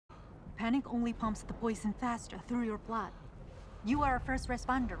panic only pumps the poison faster through your blood. You are a first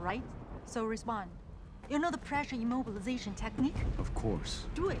responder, right? So respond. You know the pressure immobilization technique? Of course.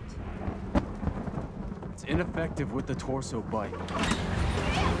 Do it. It's ineffective with the torso bite.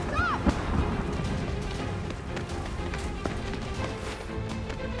 Stop!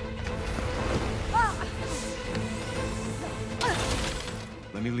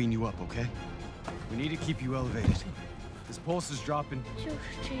 Let me lean you up, okay? We need to keep you elevated. This pulse is dropping.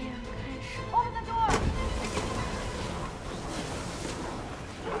 Open the door!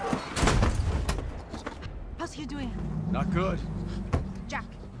 How's he doing? Not good. Jack,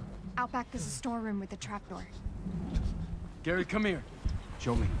 out back there's a storeroom with a trapdoor. Gary, come here.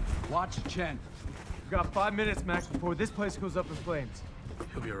 Show me. Watch Chen. We've got 5 minutes, Max, before this place goes up in flames.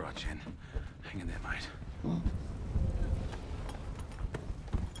 He'll be alright, Chen. Hang in there, mate.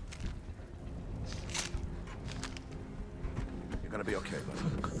 You're gonna be okay, buddy.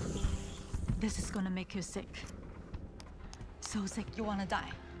 This is gonna make you sick. So sick you wanna die.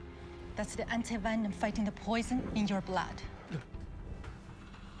 That's the anti-venom fighting the poison in your blood.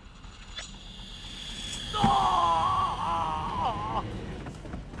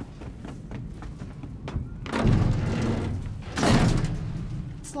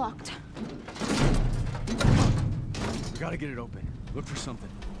 It's locked. We gotta get it open. Look for something.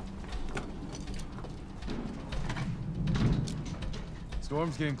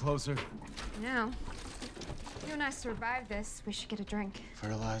 Storm's getting closer. Now, you and I survived this. We should get a drink.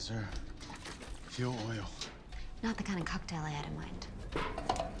 Fertilizer, fuel oil. Not the kind of cocktail I had in mind.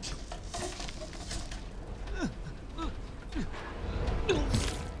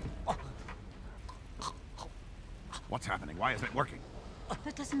 What's happening? Why isn't it working?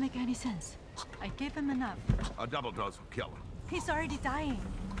 That doesn't make any sense. I gave him enough. A double dose will kill him. He's already dying.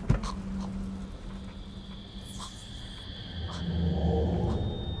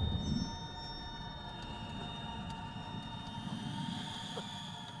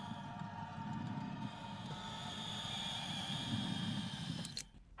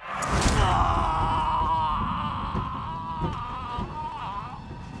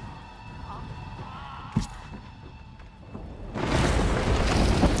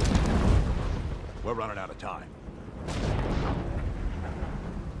 We're running out of time.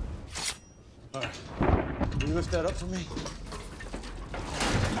 All right. Will you lift that up for me?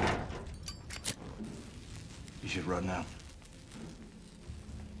 You should run now.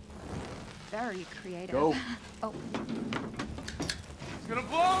 Very creative. Go. Oh, It's gonna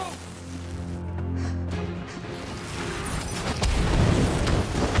blow!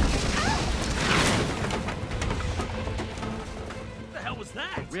 What the hell was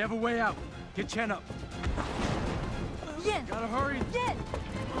that? We have a way out. Get Chen up. Yin! Gotta hurry. Yin!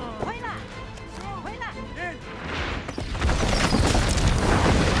 回来！回来！ In!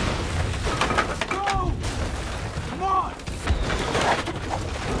 Let's go! Come on!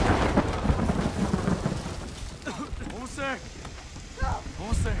 Almost there.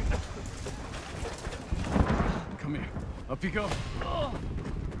 Almost there. Come here. Up you go.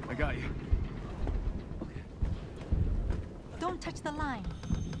 I got you. Don't touch the line.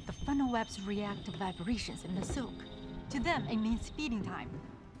 The funnel webs react to vibrations in the silk. To them, it means feeding time.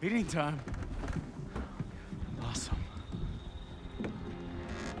 Feeding time. Awesome.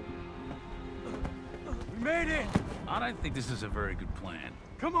 We made it! I don't think this is a very good plan.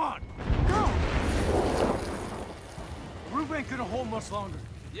 Come on! Go! Roof ain't gonna hold much longer.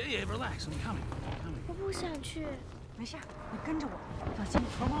 Yeah, relax. I'm coming. I'm coming. 我不想去。没事，你跟着我，放心。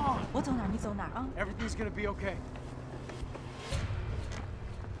 Come on! 我走哪儿你走哪儿啊。 Everything's gonna be okay.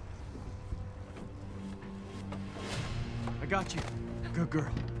 I got you. Good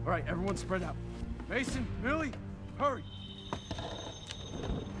girl. All right, everyone spread out. Mason, Millie, hurry.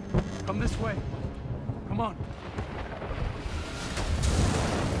 Come this way. Come on.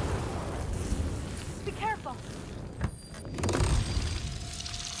 Be careful.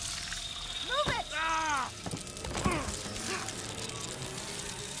 Move it! Ah!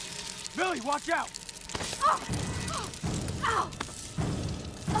 Millie, watch out! Oh! Ow!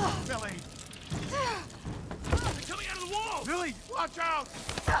 Oh! Millie! They're coming out of the wall! Millie, watch out!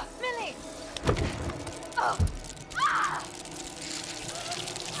 Millie! Oh!